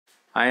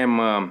I am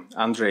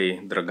Andrei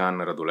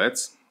Dragan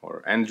Raduleț,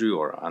 or Andrew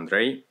or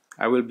Andrei.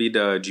 I will be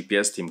the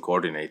GPS team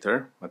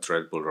coordinator at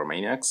Red Bull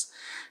Romaniacs,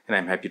 and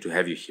I'm happy to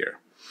have you here.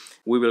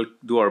 We will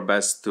do our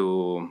best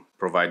to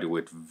provide you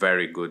with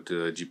very good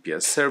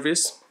GPS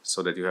service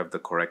so that you have the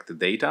correct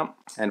data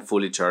and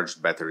fully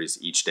charged batteries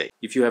each day.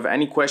 If you have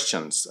any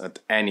questions at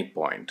any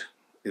point,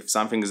 if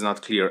something is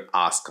not clear,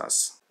 ask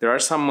us. There are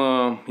some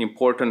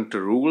important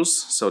rules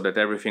so that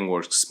everything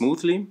works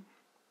smoothly.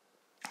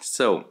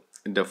 So,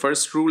 the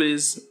first rule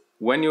is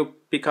when you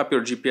pick up your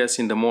GPS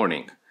in the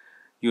morning,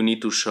 you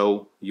need to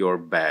show your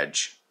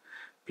badge.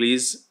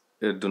 Please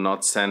do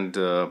not send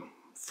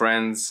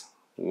friends,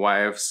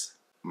 wives,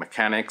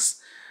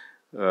 mechanics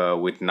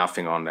with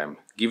nothing on them.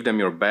 Give them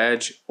your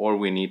badge, or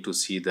we need to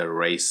see the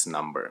race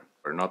number.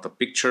 Or not a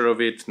picture of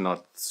it,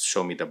 not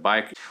show me the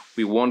bike.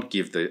 We won't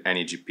give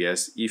any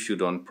GPS if you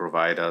don't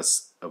provide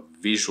us a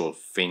visual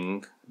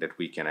thing that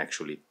we can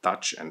actually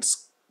touch and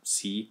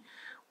see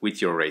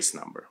with your race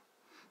number.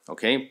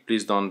 Okay,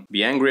 please don't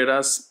be angry at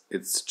us.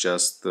 It's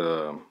just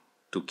to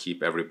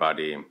keep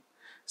everybody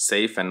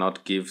safe and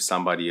not give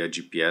somebody a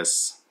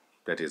GPS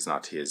that is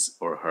not his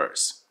or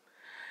hers.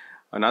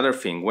 Another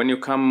thing, when you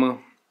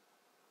come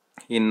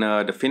in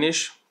the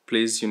finish,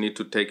 please, you need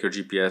to take your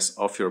GPS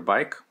off your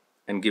bike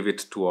and give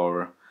it to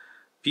our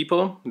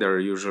people. They're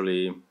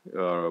usually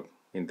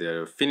in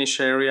the finish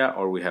area,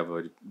 or we have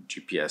a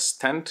GPS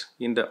tent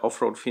in the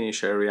off-road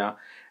finish area.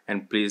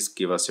 And please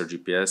give us your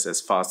GPS as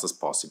fast as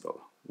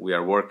possible. We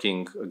are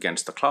working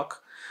against the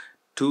clock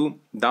to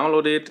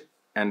download it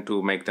and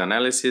to make the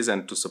analysis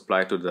and to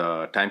supply to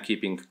the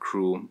timekeeping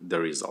crew the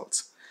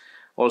results.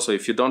 Also,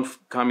 if you don't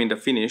come in the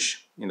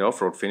finish, in the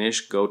off-road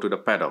finish, go to the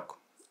paddock,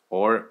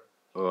 or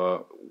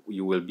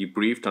you will be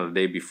briefed on the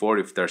day before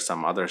if there's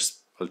some other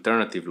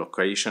alternative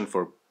location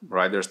for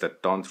riders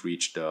that don't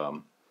reach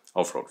the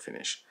off-road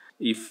finish.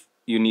 If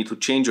you need to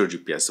change your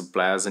GPS,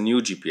 supply us a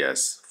new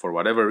GPS for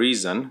whatever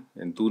reason,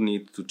 and do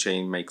need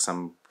to make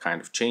some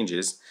kind of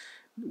changes,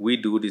 we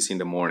do this in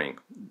the morning.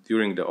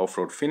 During the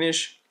off-road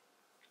finish,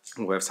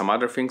 we have some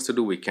other things to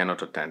do, we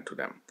cannot attend to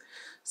them.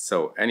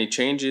 So any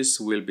changes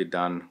will be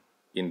done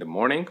in the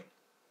morning,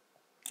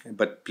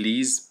 but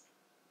please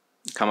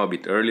come a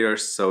bit earlier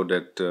so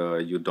that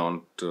you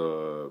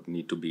don't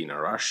need to be in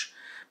a rush,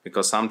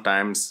 because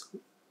sometimes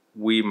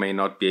we may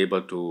not be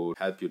able to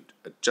help you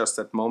at just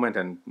that moment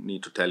and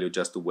need to tell you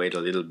just to wait a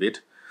little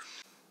bit.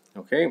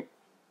 Okay,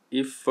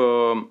 if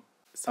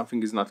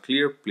something is not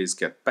clear, please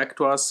get back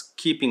to us.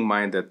 Keep in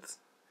mind that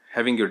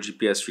having your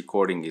GPS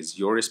recording is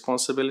your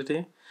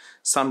responsibility.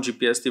 Some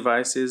GPS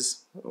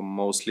devices,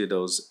 mostly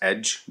those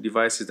edge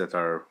devices that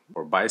are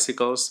for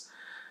bicycles,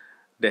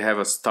 they have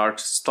a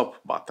start-stop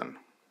button.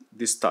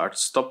 This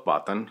start-stop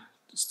button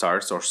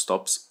starts or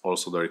stops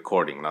also the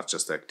recording, not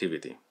just the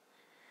activity.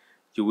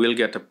 You will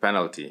get a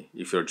penalty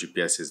if your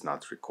GPS is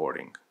not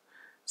recording.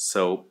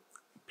 So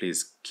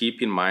please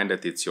keep in mind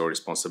that it's your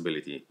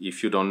responsibility.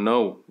 If you don't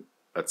know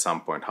at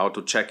some point how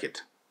to check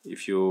it,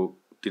 if you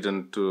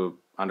didn't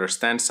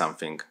understand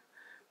something,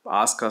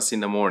 ask us in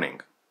the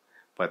morning.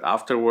 But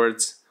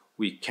afterwards,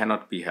 we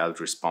cannot be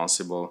held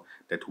responsible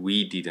that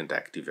we didn't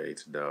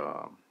activate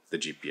the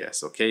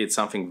GPS. Okay, it's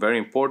something very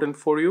important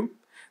for you.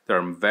 There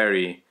are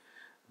very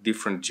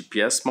different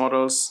GPS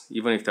models,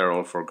 even if they're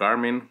all for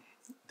Garmin.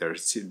 There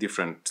are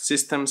different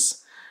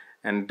systems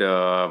and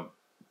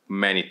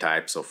many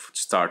types of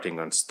starting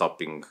and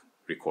stopping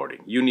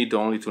recording. You need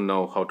only to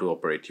know how to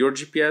operate your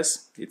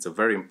GPS. It's a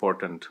very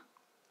important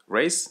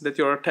race that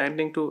you're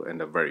attending to,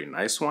 and a very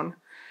nice one.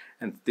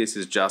 And this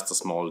is just a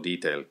small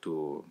detail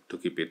to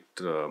keep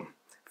it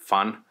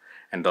fun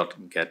and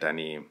not get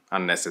any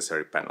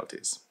unnecessary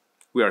penalties.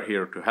 We are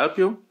here to help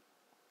you,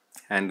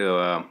 and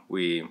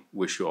we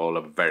wish you all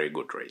a very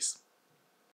good race.